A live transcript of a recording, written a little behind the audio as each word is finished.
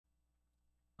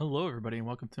Hello everybody and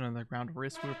welcome to another round of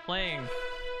Risk. We're playing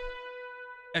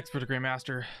Expert to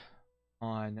Grandmaster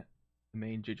on the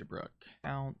main JJbruhh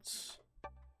account.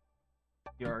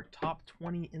 We are top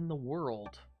 20 in the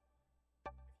world.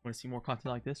 If you want to see more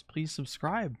content like this, please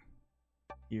subscribe.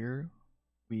 Here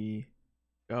we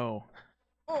go.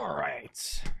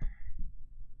 Alright.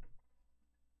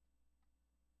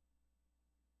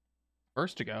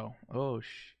 First to go. Oh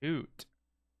shoot.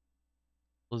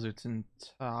 Blizzard's in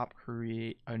top,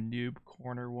 create a noob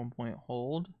corner 1-point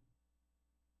hold.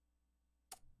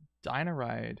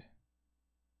 Dynaride.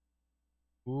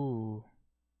 Ooh.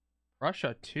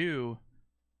 Russia 2.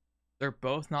 They're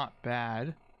both not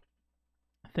bad.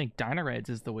 I think Dynarides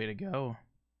is the way to go.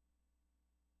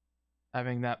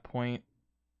 Having that point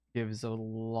gives a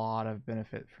lot of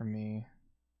benefit for me.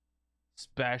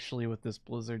 Especially with this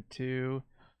Blizzard 2.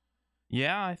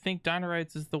 Yeah, I think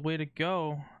Dynarides is the way to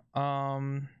go.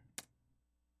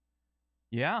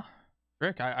 Yeah,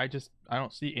 Rick, I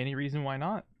don't see any reason why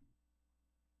not.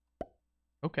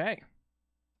 Okay,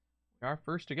 we are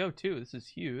first to go too. This is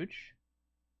huge.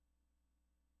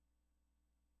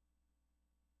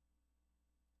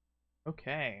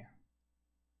 Okay.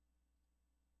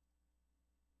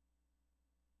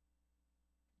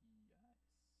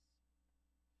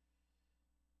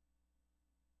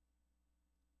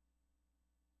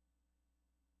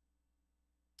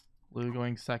 Blue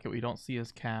going second. We don't see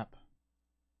his cap.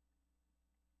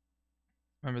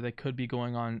 Remember, they could be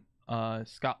going on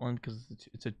Scotland because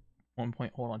it's a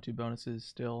 1-point hold on 2 bonuses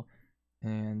still,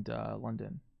 and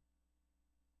London.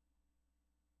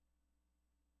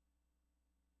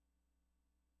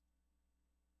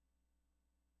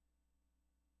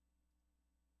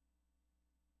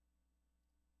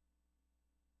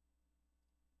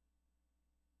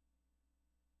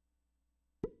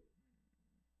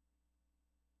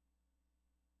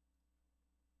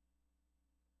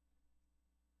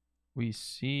 We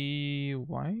see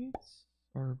whites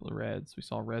or reds. We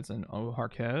saw reds in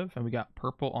Kharkiv, and we got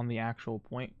purple on the actual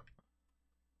point.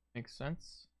 Makes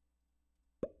sense.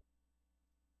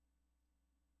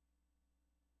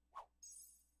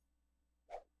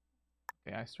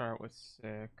 Okay, I start out with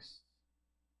 6.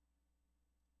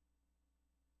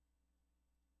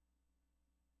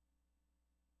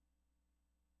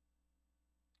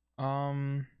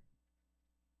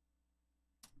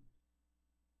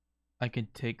 I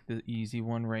could take the easy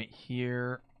one right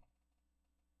here.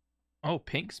 Oh,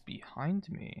 pink's behind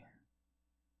me.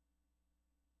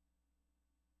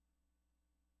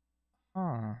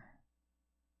 Huh.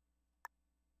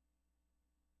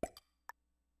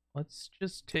 Let's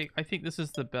just take... I think this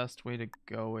is the best way to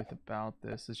go with about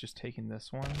this, is just taking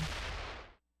this one.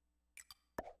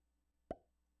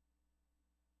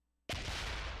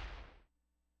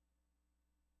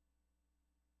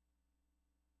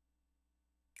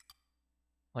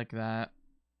 Like that.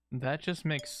 That just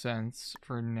makes sense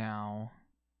for now.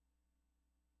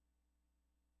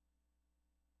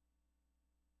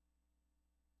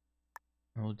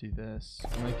 We'll do this.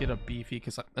 I'm gonna get a beefy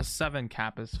because a 7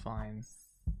 cap is fine.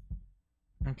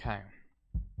 Okay.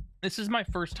 This is my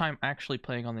first time actually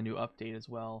playing on the new update as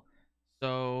well.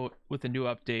 So with the new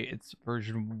update, it's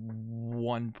version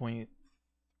 1.3?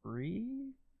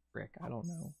 Frick, I don't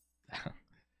know.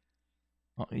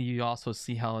 You also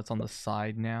see how it's on the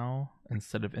side now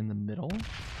instead of in the middle.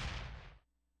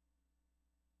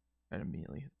 That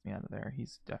immediately hits me out of there.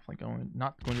 He's definitely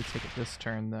not going to take it this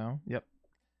turn though. Yep.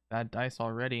 Bad dice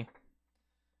already.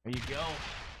 There you go.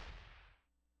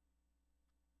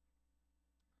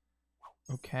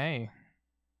 Okay.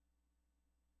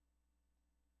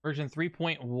 Version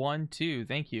 3.12.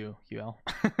 Thank you, QL.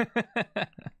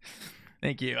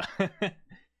 Thank you.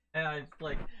 And I just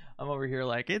like, I'm over here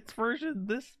like, it's version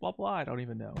this, blah, blah. I don't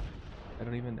even know.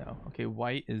 Okay,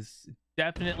 white is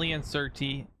definitely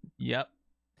inserty. Yep.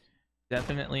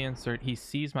 Definitely insert. He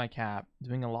sees my cap.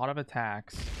 Doing a lot of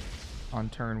attacks on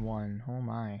turn 1. Oh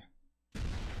my.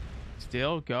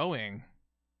 Still going.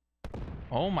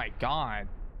 Oh my god.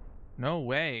 No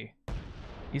way.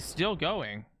 He's still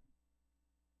going.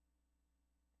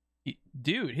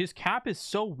 Dude, his cap is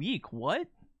so weak. What?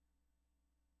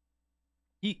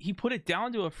 He put it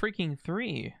down to a freaking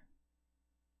 3.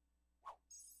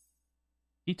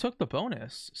 He took the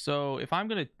bonus. So if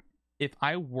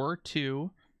I were to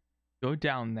go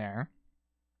down there,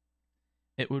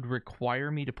 it would require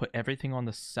me to put everything on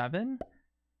the 7,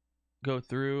 go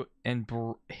through and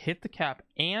hit the cap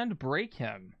and break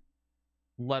him,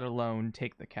 let alone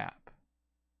take the cap.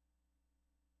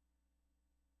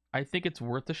 I think it's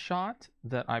worth a shot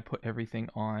that I put everything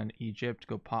on Egypt,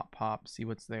 go pop, see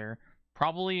what's there.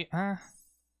 Probably,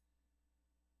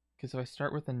 Because if I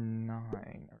start with a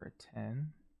 9 or a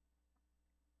 10,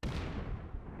 I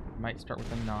might start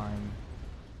with a 9.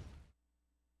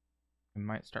 I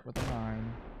might start with a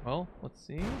 9. Well, let's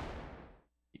see.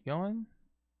 Keep going.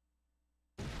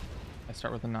 I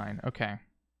start with a 9. Okay.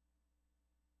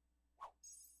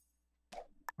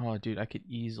 Oh, dude, I could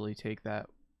easily take that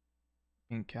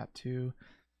ink cap too.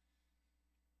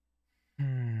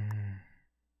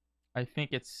 I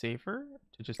think it's safer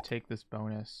to just take this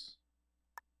bonus.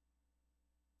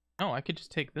 No, I could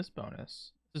just take this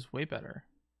bonus. This is way better.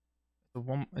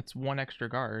 It's one extra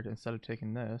guard instead of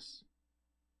taking this.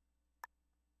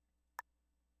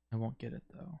 I won't get it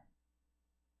though.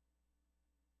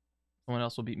 Someone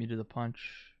else will beat me to the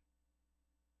punch.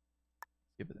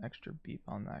 Give an extra beep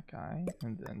on that guy,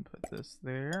 and then put this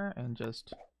there, and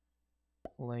just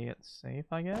play it safe,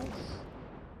 I guess.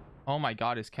 Oh my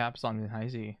god, his cap's on the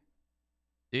Heisey.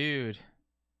 Dude.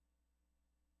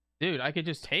 Dude, I could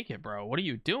just take it, bro. What are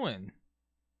you doing?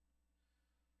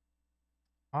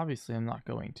 Obviously, I'm not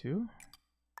going to.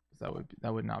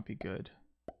 That would not be good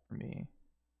for me.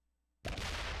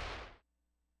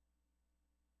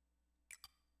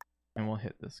 And we'll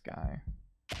hit this guy.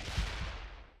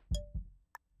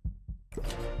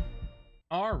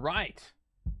 All right.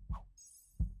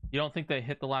 You don't think they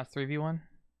hit the last 3v1?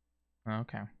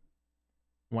 Okay.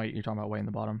 White, you're talking about White in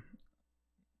the bottom.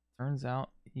 Turns out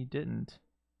he didn't.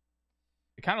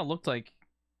 It kind of looked like,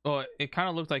 oh, it kind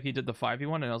of looked like he did the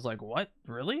 5v1, and I was like, what?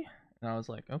 Really? And I was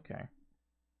like, okay.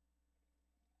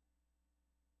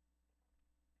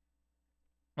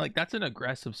 Like, that's an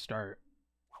aggressive start.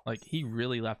 Like, he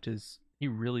really left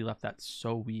that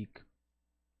so weak.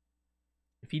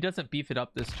 If he doesn't beef it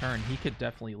up this turn, he could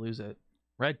definitely lose it.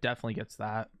 Red definitely gets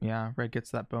that. Yeah, red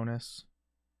gets that bonus.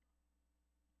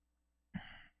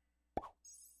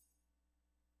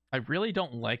 I really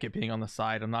don't like it being on the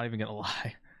side. I'm not even gonna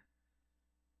lie.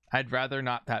 I'd rather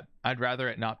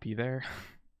it not be there.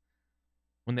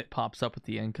 When it pops up with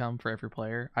the income for every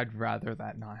player, I'd rather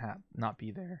that not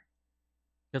be there.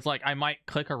 It's like I might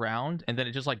click around and then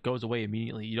it just like goes away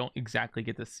immediately. You don't exactly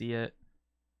get to see it.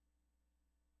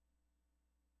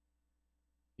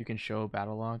 You can show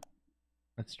battle log.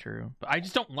 That's true. But I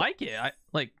just don't like it.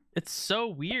 It's so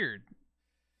weird.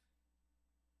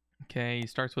 Okay, he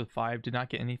starts with 5, did not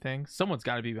get anything. Someone's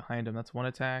got to be behind him. That's 1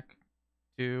 attack.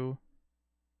 2.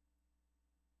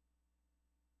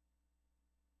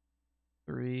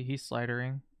 3. He's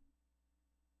slidering.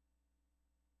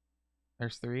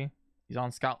 There's 3. He's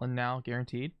on Scotland now,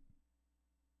 guaranteed.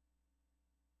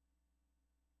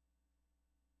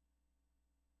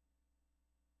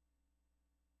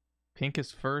 Pink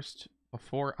is first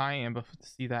before I am, but to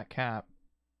see that cap.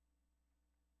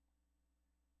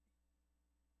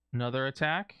 Another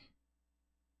attack.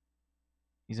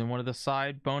 He's in one of the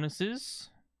side bonuses.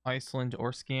 Iceland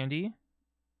or Scandi.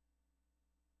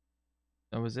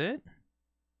 That was it?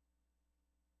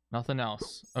 Nothing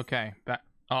else. Okay. Back.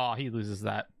 Oh, he loses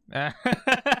that.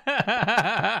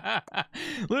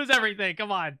 Lose everything.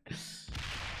 Come on.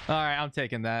 All right, I'm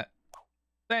taking that.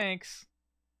 Thanks.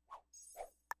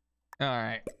 All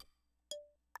right.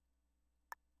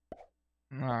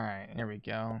 All right, here we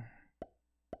go.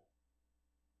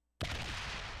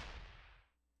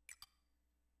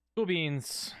 Cool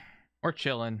beans. We're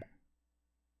chilling.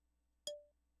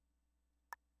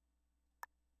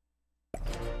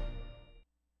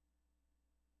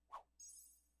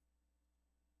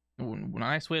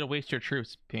 Nice way to waste your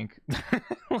troops, Pink.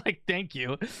 Like, thank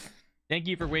you. Thank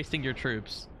you for wasting your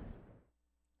troops.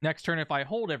 Next turn, if I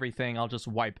hold everything, I'll just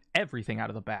wipe everything out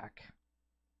of the back.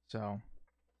 So.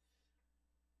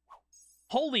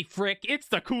 Holy frick, it's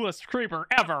the coolest creeper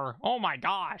ever. Oh my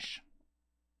gosh.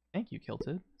 Thank you,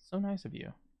 Kilted. So nice of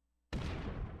you.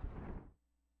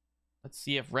 Let's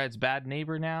see if Red's bad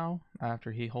neighbor now,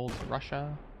 after he holds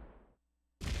Russia.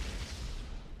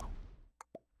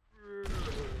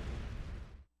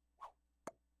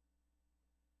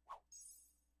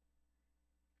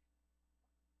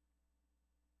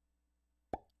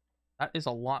 That is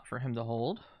a lot for him to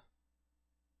hold.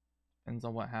 Depends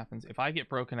on what happens. If I get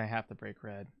broken, I have to break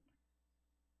red.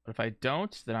 But if I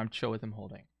don't, then I'm chill with him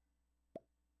holding.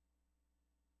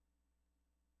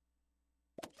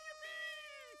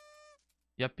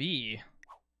 Yuppie.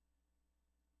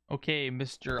 Okay,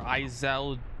 Mr.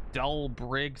 Izel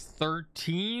Dullbriggs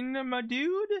 13, my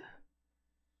dude.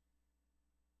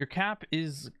 Your cap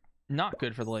is not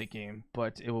good for the late game,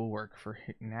 but it will work for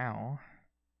now.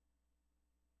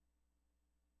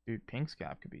 Dude, Pink's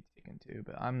cap could be taken too,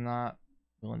 but I'm not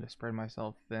willing to spread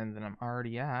myself thin than I'm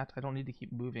already at. I don't need to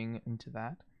keep moving into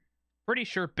that. Pretty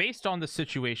sure, based on the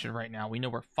situation right now, we know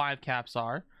where 5 caps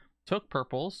are. took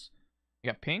purples. We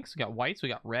got pinks, we got whites, we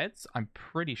got reds. I'm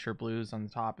pretty sure blue's on the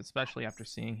top, especially after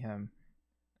seeing him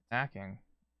attacking.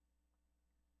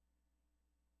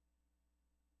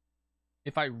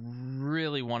 If I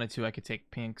really wanted to, I could take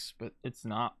pinks, but it's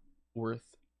not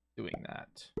worth doing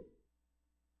that.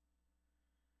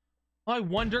 I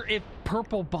wonder if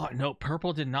purple bought. No,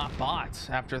 purple did not bot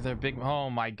after the big. Oh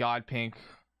my god, pink.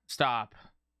 Stop.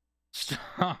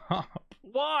 Stop.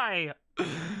 Why?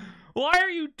 Why are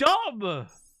you dumb?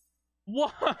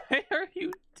 Why are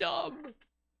you dumb?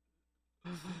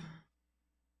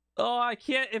 Oh, I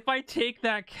can't. If I take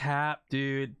that cap,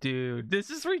 dude, this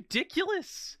is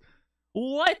ridiculous.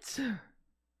 What?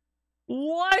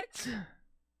 What?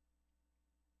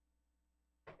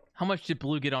 How much did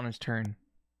blue get on his turn?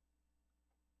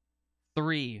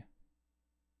 3.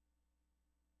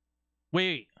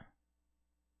 Wait.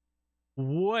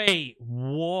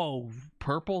 Whoa.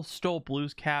 Purple stole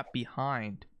blue's cap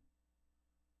behind.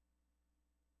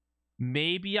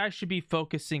 Maybe I should be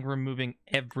focusing removing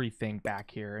everything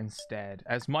back here instead,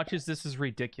 as much as this is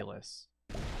ridiculous.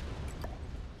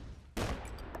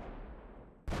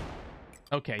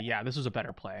 Okay, yeah, this was a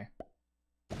better play.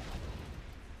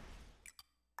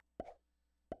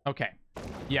 Okay.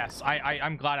 Yes,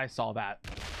 I'm glad I saw that.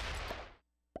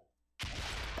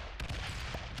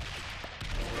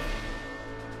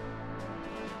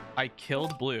 I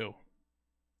killed blue.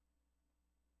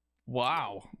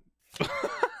 Wow.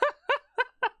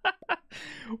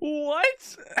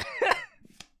 What?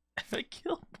 I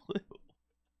killed blue.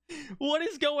 What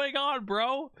is going on,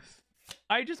 bro?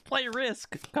 I just play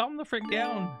Risk. Calm the frick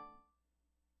down.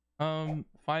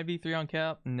 5v3 on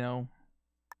cap? No.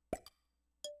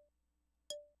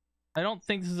 I don't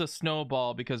think this is a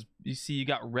snowball because you see you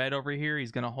got red over here.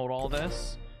 He's gonna hold all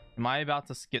this. Am I about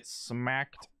to get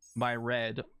smacked by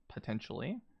red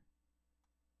potentially?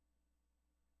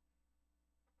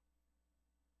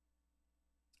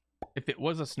 If it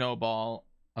was a snowball,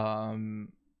 a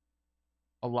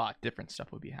lot different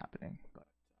stuff would be happening. But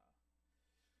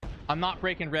I'm not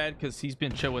breaking red because he's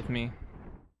been chill with me.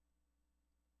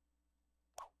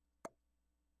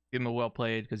 Give him a well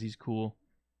played because he's cool.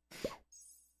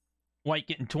 White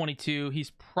getting 22. He's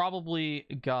probably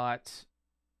got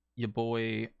your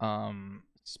boy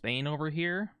Spain over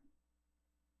here.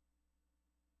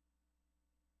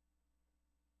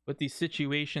 With these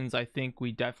situations, I think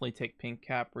we definitely take pink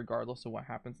cap regardless of what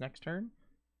happens next turn.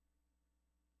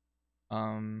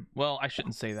 Well, I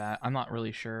shouldn't say that. I'm not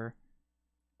really sure.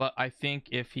 But I think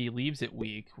if he leaves it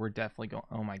weak, we're definitely going...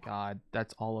 Oh my god,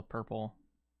 that's all of purple.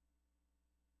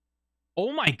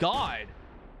 Oh my god!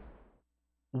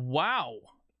 Wow.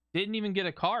 Didn't even get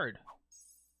a card.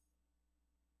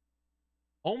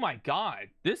 Oh my god.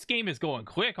 This game is going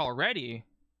quick already.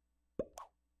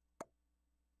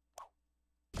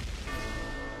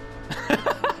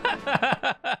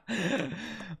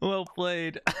 Well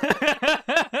played.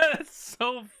 That's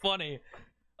so funny.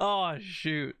 Oh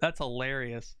shoot, that's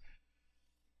hilarious.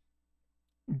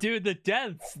 Dude, the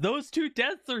deaths, those 2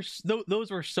 deaths are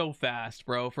those were so fast,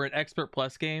 bro, for an expert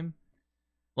plus game.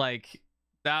 Like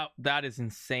that is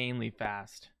insanely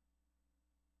fast.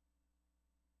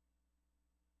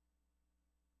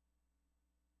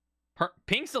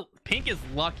 Pink is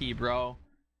lucky, bro.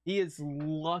 He is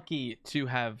lucky to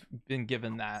have been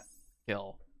given that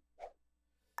kill.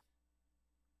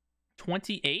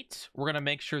 28. We're going to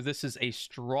make sure this is a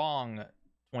strong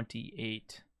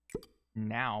 28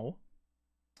 now.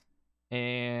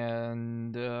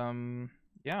 And,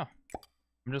 yeah.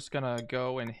 I'm just going to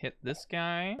go and hit this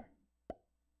guy.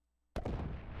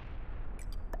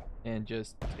 And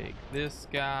just take this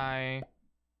guy.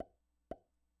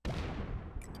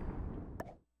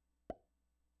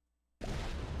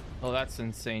 Oh, that's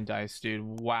insane dice,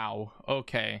 dude. Wow.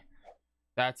 Okay.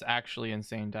 That's actually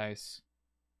insane dice.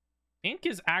 Ink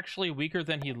is actually weaker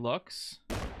than he looks.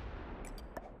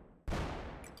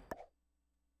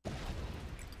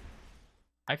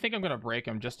 I think I'm gonna break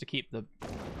him just to keep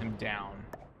him down.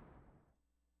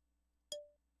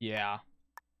 Yeah.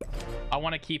 I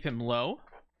want to keep him low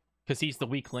because he's the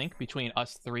weak link between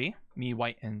us 3, me,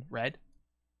 white, and red.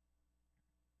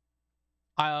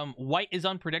 White is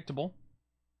unpredictable.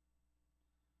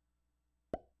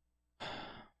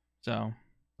 So,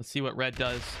 let's see what red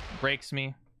does. Breaks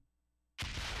me.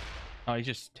 Oh, he's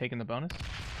just taking the bonus?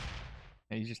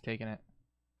 Yeah, he's just taking it.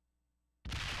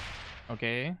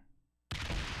 Okay.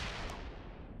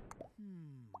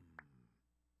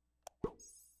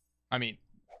 I mean...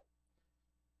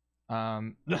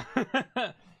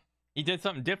 he did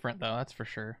something different, though, that's for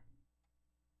sure.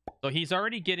 So he's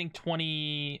already getting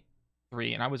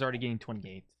 23, and I was already getting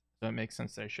 28. So it makes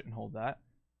sense that I shouldn't hold that.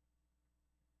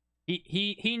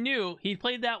 He knew he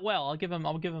played that well. I'll give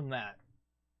him that.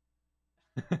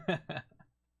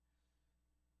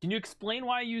 Can you explain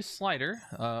why I use slider?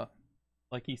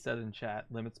 Like he said in chat,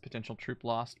 limits potential troop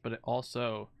lost, but it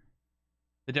also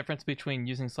the difference between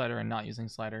using slider and not using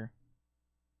slider.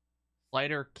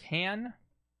 Slider can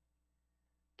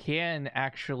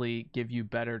actually give you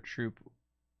better troops.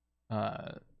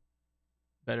 How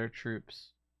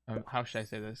should I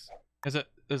say this?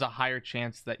 There's a higher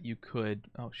chance that you could.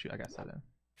 Oh shoot, I got set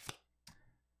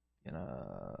in.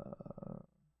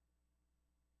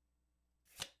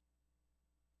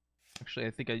 Actually,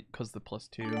 I think because the +2,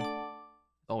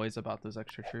 it's always about those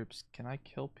extra troops. Can I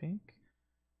kill pink?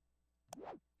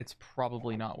 It's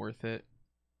probably not worth it.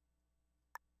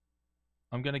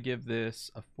 I'm gonna give this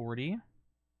a 40.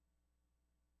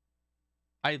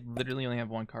 I literally only have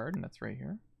one card, and that's right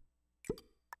here.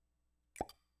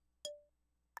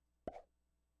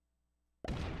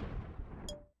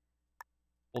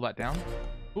 Pull that down.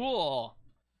 Cool.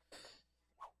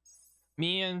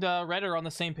 Me and Red are on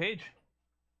the same page.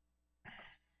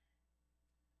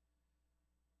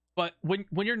 But when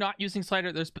you're not using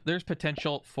slider, there's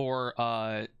potential for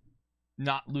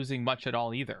not losing much at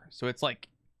all either. So it's like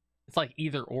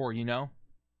either or, you know?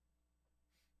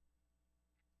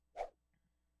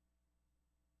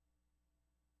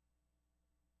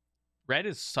 Red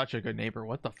is such a good neighbor.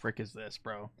 What the frick is this,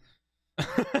 bro?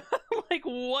 Like,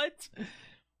 what?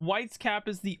 White's cap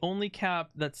is the only cap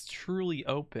that's truly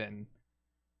open.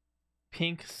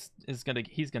 Pink's is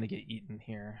he's gonna get eaten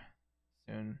here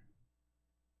soon.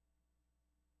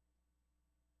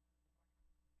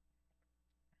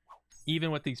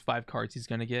 Even with these 5 cards he's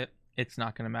gonna get, it's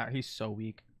not gonna matter. He's so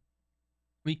weak.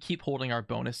 We keep holding our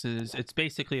bonuses. It's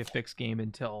basically a fixed game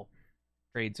until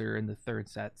trades are in the 3rd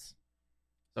sets.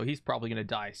 So he's probably gonna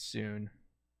die soon.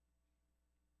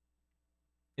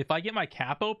 If I get my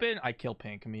cap open, I kill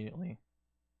pink immediately.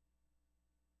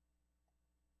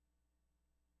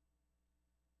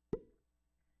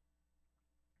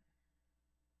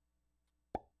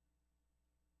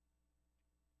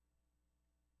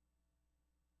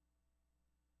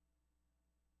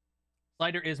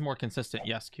 Slider is more consistent.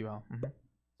 Yes, QL. That's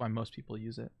why most people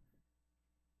use it.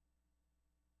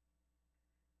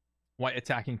 White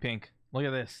attacking pink. Look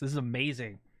at this. This is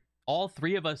amazing. All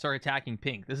 3 of us are attacking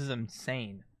pink. This is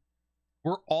insane.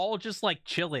 We're all just like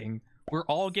chilling. We're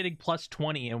all getting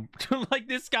 +20, and like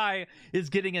this guy is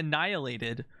getting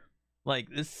annihilated. Like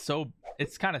this,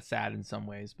 it's kind of sad in some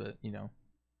ways, but you know,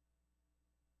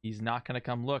 he's not gonna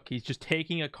come look. He's just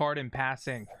taking a card and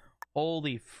passing.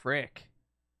 Holy frick!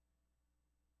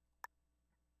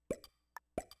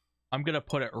 I'm gonna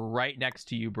put it right next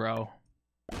to you, bro.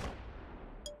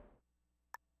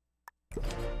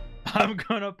 I'm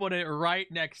gonna put it right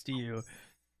next to you.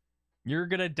 You're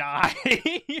gonna die.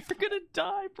 You're gonna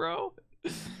die, bro.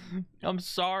 I'm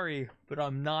sorry, but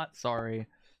I'm not sorry.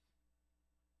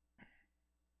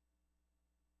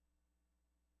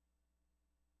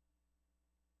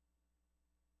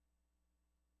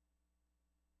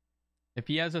 If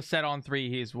he has a set on 3,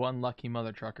 he's one lucky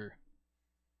mother trucker.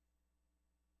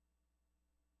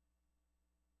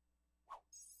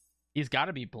 He's got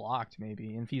to be blocked,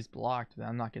 maybe. And if he's blocked, then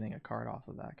I'm not getting a card off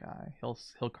of that guy.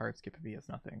 He'll card skip if he has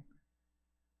nothing.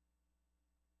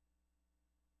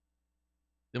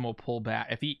 Then we'll pull back.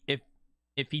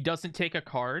 If he doesn't take a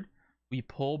card, we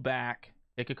pull back,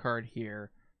 take a card here,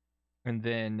 and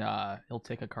then he'll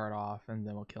take a card off, and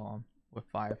then we'll kill him with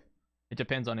 5. It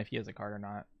depends on if he has a card or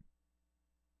not.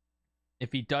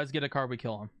 If he does get a card, we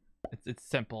kill him. It's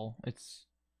simple. It's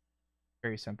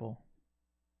very simple.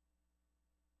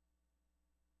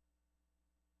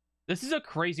 This is a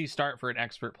crazy start for an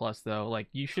Expert Plus, though. Like,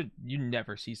 you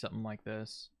never see something like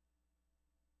this.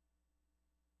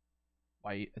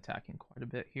 White attacking quite a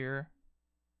bit here.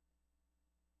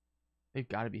 They've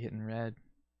got to be hitting red.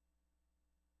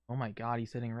 Oh my god,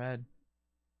 he's hitting red.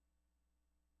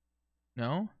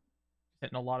 No?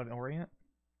 Hitting a lot of Orient?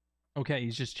 Okay,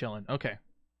 he's just chilling. Okay.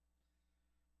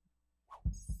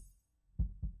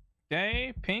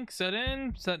 Okay, pink set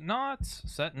in, set not,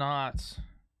 set not.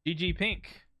 GG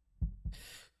pink.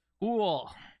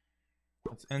 Cool.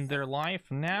 Let's end their life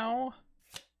now.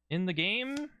 In the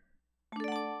game.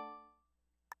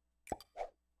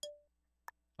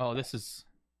 Oh, this is...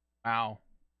 Wow.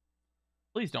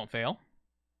 Please don't fail.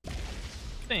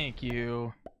 Thank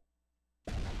you.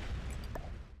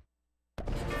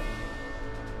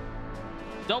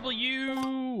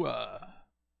 W!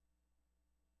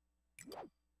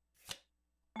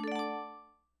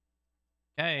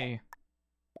 Okay.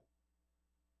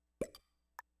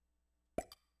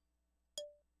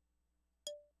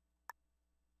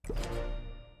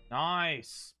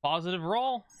 Nice. Positive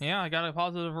roll. Yeah, I got a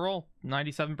positive roll.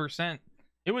 97%.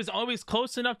 It was always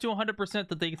close enough to 100%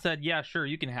 that they said, yeah, sure,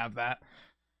 you can have that.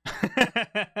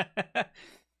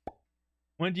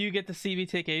 When do you get to see me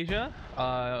take Asia?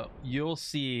 You'll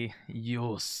see.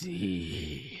 You'll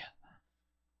see.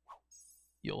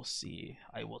 You'll see.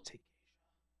 I will take Asia.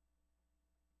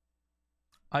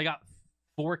 I got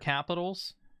 4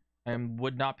 capitals and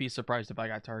would not be surprised if I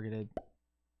got targeted.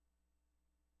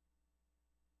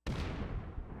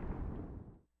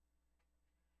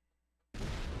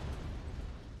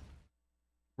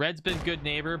 Red's been good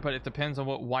neighbor, but it depends on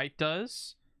what white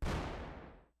does.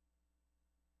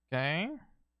 Okay.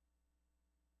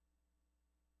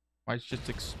 White's just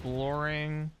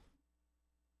exploring.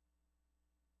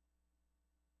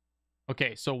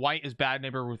 Okay, so white is bad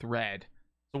neighbor with red.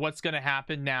 So what's gonna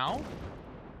happen now?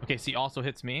 Okay, see, also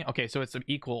hits me. Okay, so it's an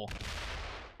equal.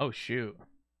 Oh, shoot.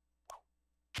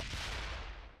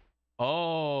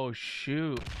 Oh,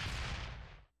 shoot.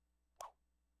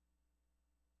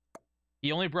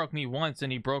 He only broke me once,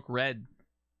 and he broke red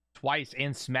twice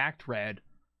and smacked red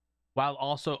while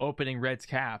also opening red's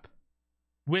cap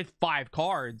with 5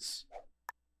 cards.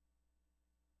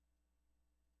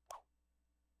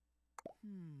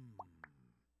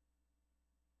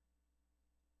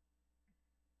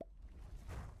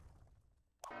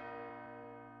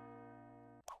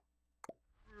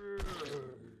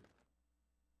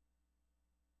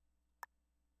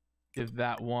 Give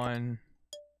that one.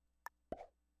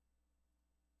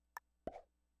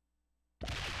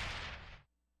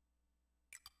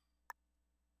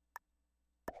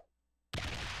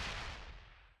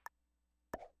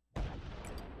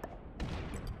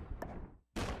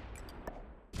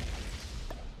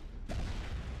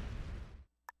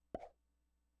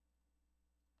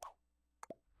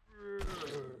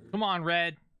 Come on,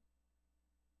 red.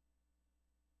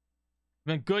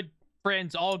 Been good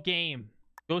friends all game.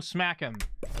 Go smack him.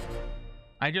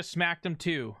 I just smacked him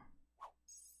too.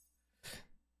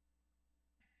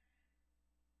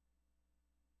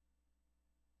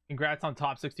 Congrats on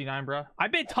top 69, bro.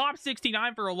 I've been top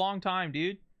 69 for a long time,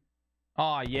 dude.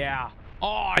 Oh, yeah.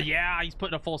 Oh, yeah. He's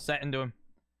putting a full set into him.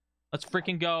 Let's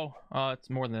freaking go. It's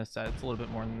more than a set. It's a little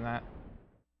bit more than that.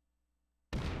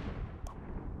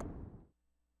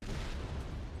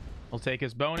 We'll take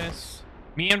his bonus.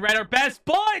 Me and red are best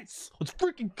buds. Let's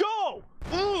freaking go.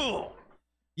 Ooh.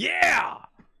 Yeah.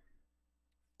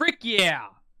 Frick yeah.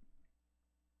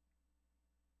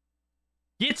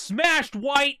 Get smashed,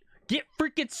 white. Get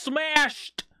freaking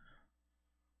smashed.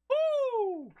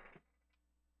 Woo.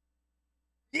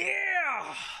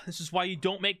 Yeah. This is why you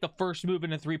don't make the first move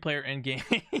in a 3-player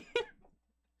endgame.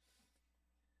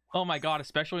 Oh my god,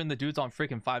 especially when the dude's on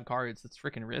freaking 5 cards. That's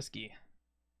freaking risky.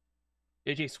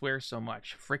 JJ swears so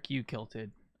much. Frick you, Kilted.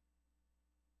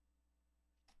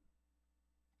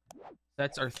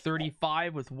 Sets are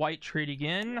 35 with white trading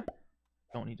in.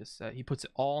 Don't need to set. He puts it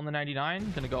all in the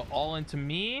 99. Gonna go all into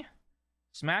me.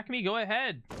 Smack me, go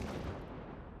ahead.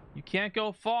 You can't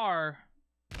go far.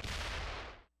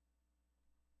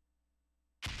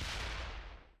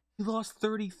 He lost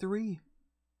 33.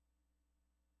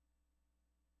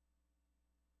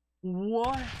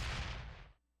 What?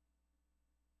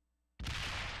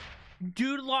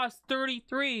 Dude lost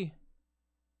 33.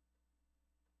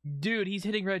 Dude, he's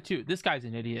hitting red too. This guy's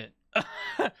an idiot.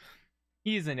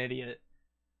 He's an idiot.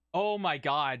 Oh my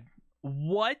god.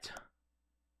 What?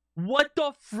 What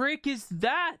the frick is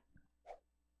that?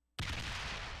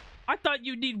 I thought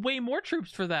you'd need way more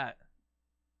troops for that.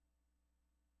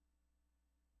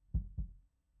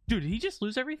 Dude, did he just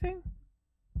lose everything?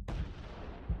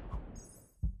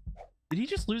 Did he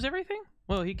just lose everything?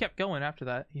 Well, he kept going after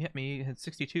that. He hit me. He hit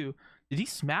 62. Did he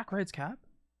smack red's cap?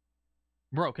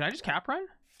 Bro, can I just cap run?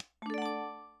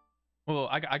 Well,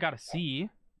 I gotta see.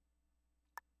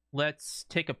 Let's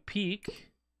take a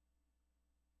peek.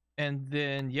 And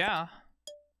then, yeah.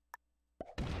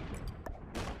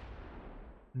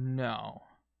 No.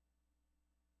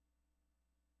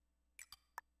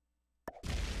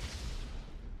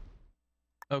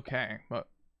 Okay, but...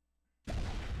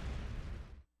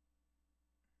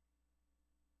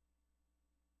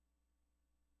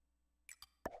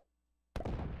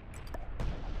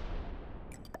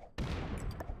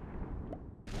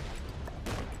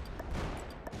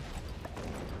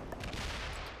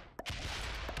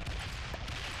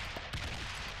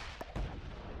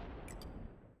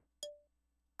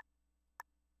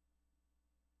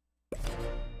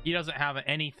 he doesn't have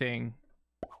anything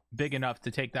big enough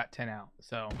to take that 10 out,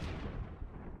 so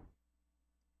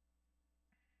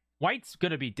white's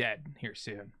gonna be dead here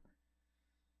soon.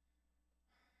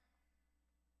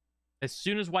 As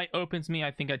soon as white opens me, I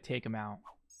think I'd take him out.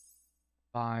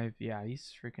 5. Yeah,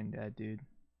 he's freaking dead, dude.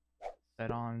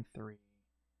 Set on 3.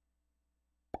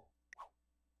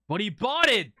 But he bought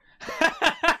it!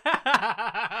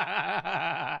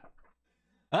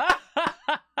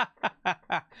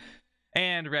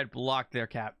 And red blocked their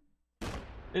cap.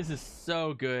 This is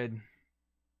so good.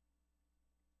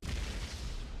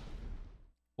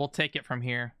 We'll take it from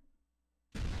here.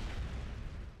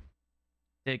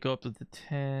 They go up to the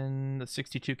 10. The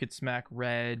 62 could smack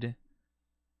red.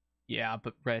 Yeah,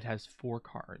 but red has 4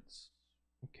 cards.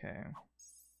 Okay.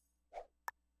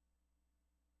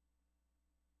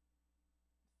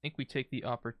 I think we take the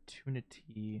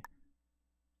opportunity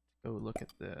to go look at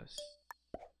this.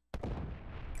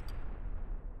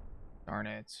 Darn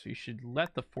it. So you should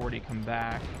let the 40 come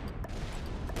back.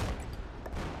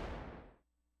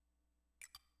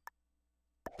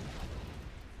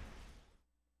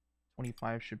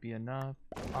 $25 should be enough.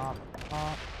 Pop,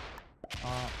 pop,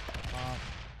 pop, pop.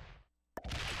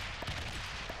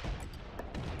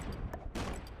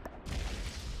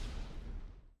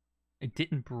 It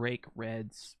didn't break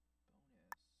red's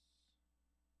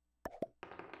bonus.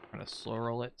 I'm gonna slow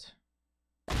roll it.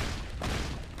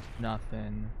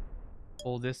 Nothing.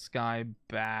 Pull this guy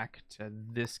back to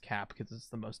this cap because it's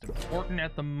the most important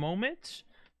at the moment.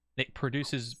 It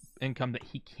produces income that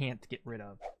he can't get rid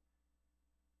of.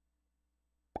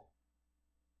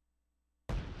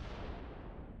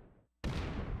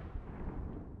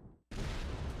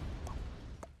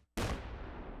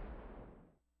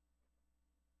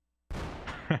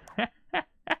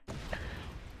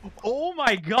 Oh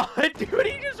my god, dude,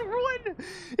 he just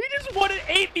won an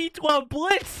 8v12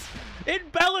 blitz in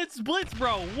balanced blitz,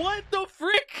 bro. What the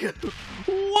frick?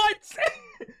 What?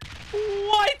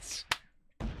 What?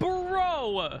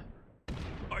 Bro,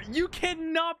 you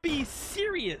cannot be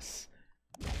serious.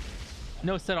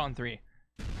 No set on 3.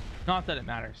 Not that it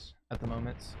matters at the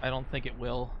moment. I don't think it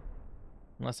will,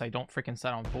 unless I don't freaking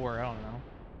set on 4. I don't know.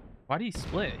 Why did he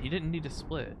split? He didn't need to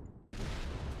split.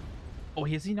 Oh,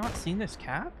 has he not seen this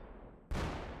cap?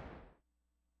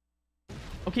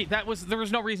 Okay, there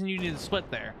was no reason you needed to split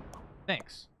there.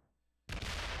 Thanks.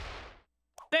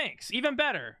 Thanks. Even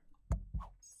better.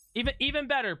 Even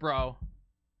better, bro.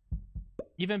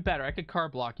 Even better. I could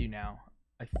card block you now.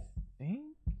 I think.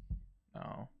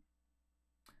 No.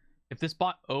 If this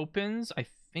bot opens, I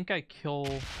think I kill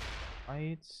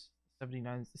whites.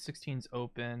 79. The 16's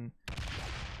open.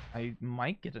 I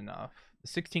might get enough. The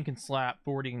 16 can slap,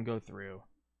 40 can go through.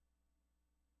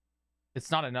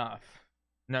 It's not enough.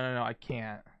 No, I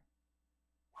can't.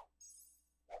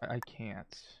 I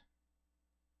can't.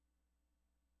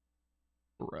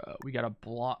 Bro, we gotta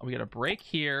block. We gotta break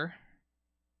here.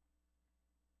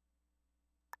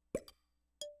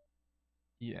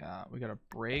 Yeah, we gotta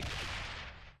break.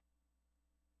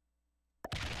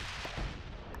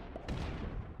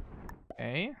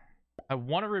 Okay. I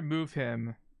want to remove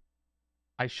him.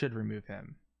 I should remove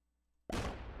him.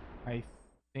 I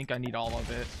think I need all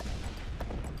of it.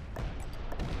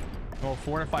 We'll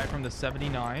fortify from the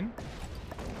 79.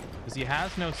 Because he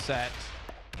has no set.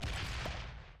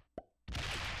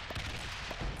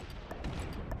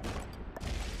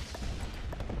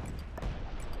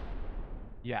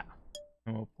 Yeah.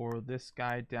 And we'll pour this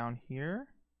guy down here.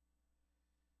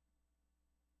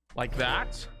 Like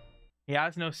that. He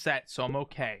has no set, so I'm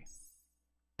okay.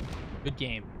 Good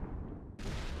game.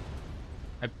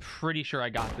 I'm pretty sure I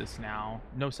got this now.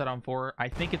 No set on 4. I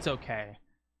think it's okay.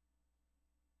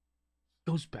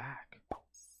 Goes back.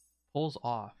 Pulls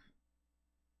off.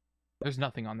 There's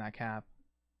nothing on that cap.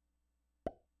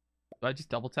 Do I just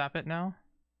double tap it now?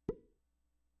 I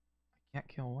can't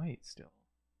kill white still.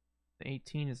 The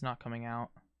 18 is not coming out.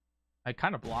 I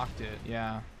kind of blocked it,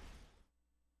 yeah.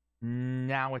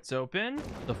 Now it's open.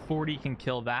 The 40 can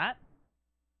kill that.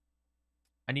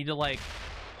 I need to like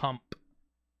pump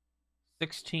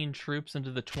 16 troops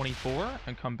into the 24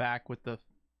 and come back with the...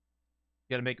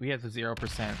 We have the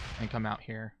 0% and come out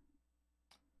here.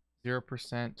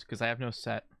 0% because I have no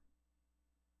set.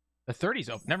 The 30's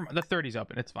open. Never mind. The 30's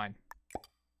open. It's fine.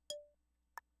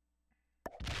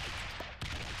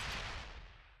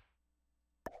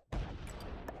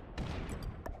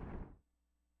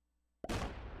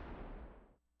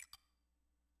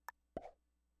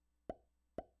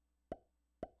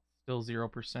 Still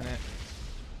 0% it.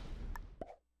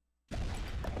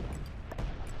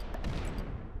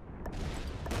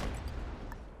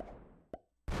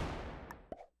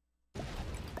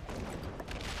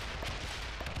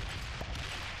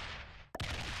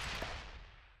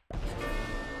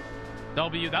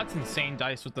 W, that's insane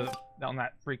dice with the on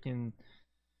that freaking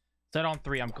set on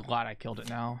 3. I'm glad I killed it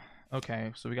now.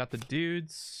 Okay, so we got the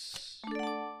dudes.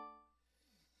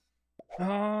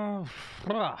 Oh,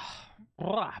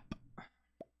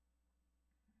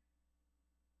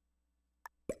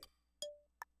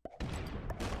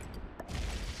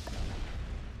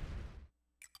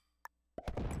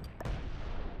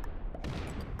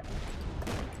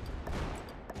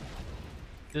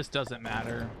 this doesn't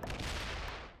matter.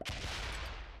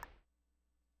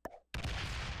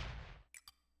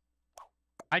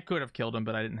 I could have killed him,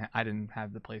 but I didn't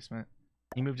have the placement.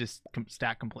 He moved his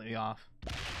stack completely off.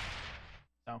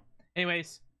 So,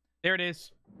 anyways, there it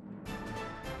is.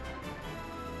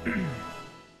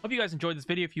 Hope you guys enjoyed this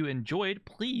video. If you enjoyed,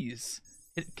 please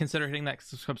consider hitting that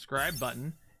subscribe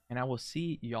button, and I will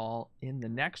see y'all in the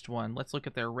next one. Let's look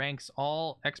at their ranks.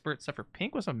 All experts except for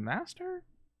Pink was a master.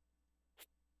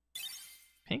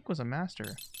 Pink was a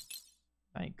master.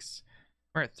 Thanks.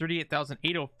 We're at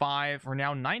 38,805. We're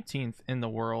now 19th in the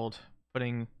world,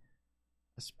 putting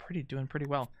us doing pretty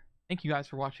well. Thank you guys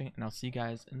for watching, and I'll see you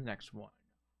guys in the next one.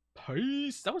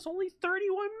 Peace. That was only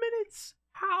 31 minutes.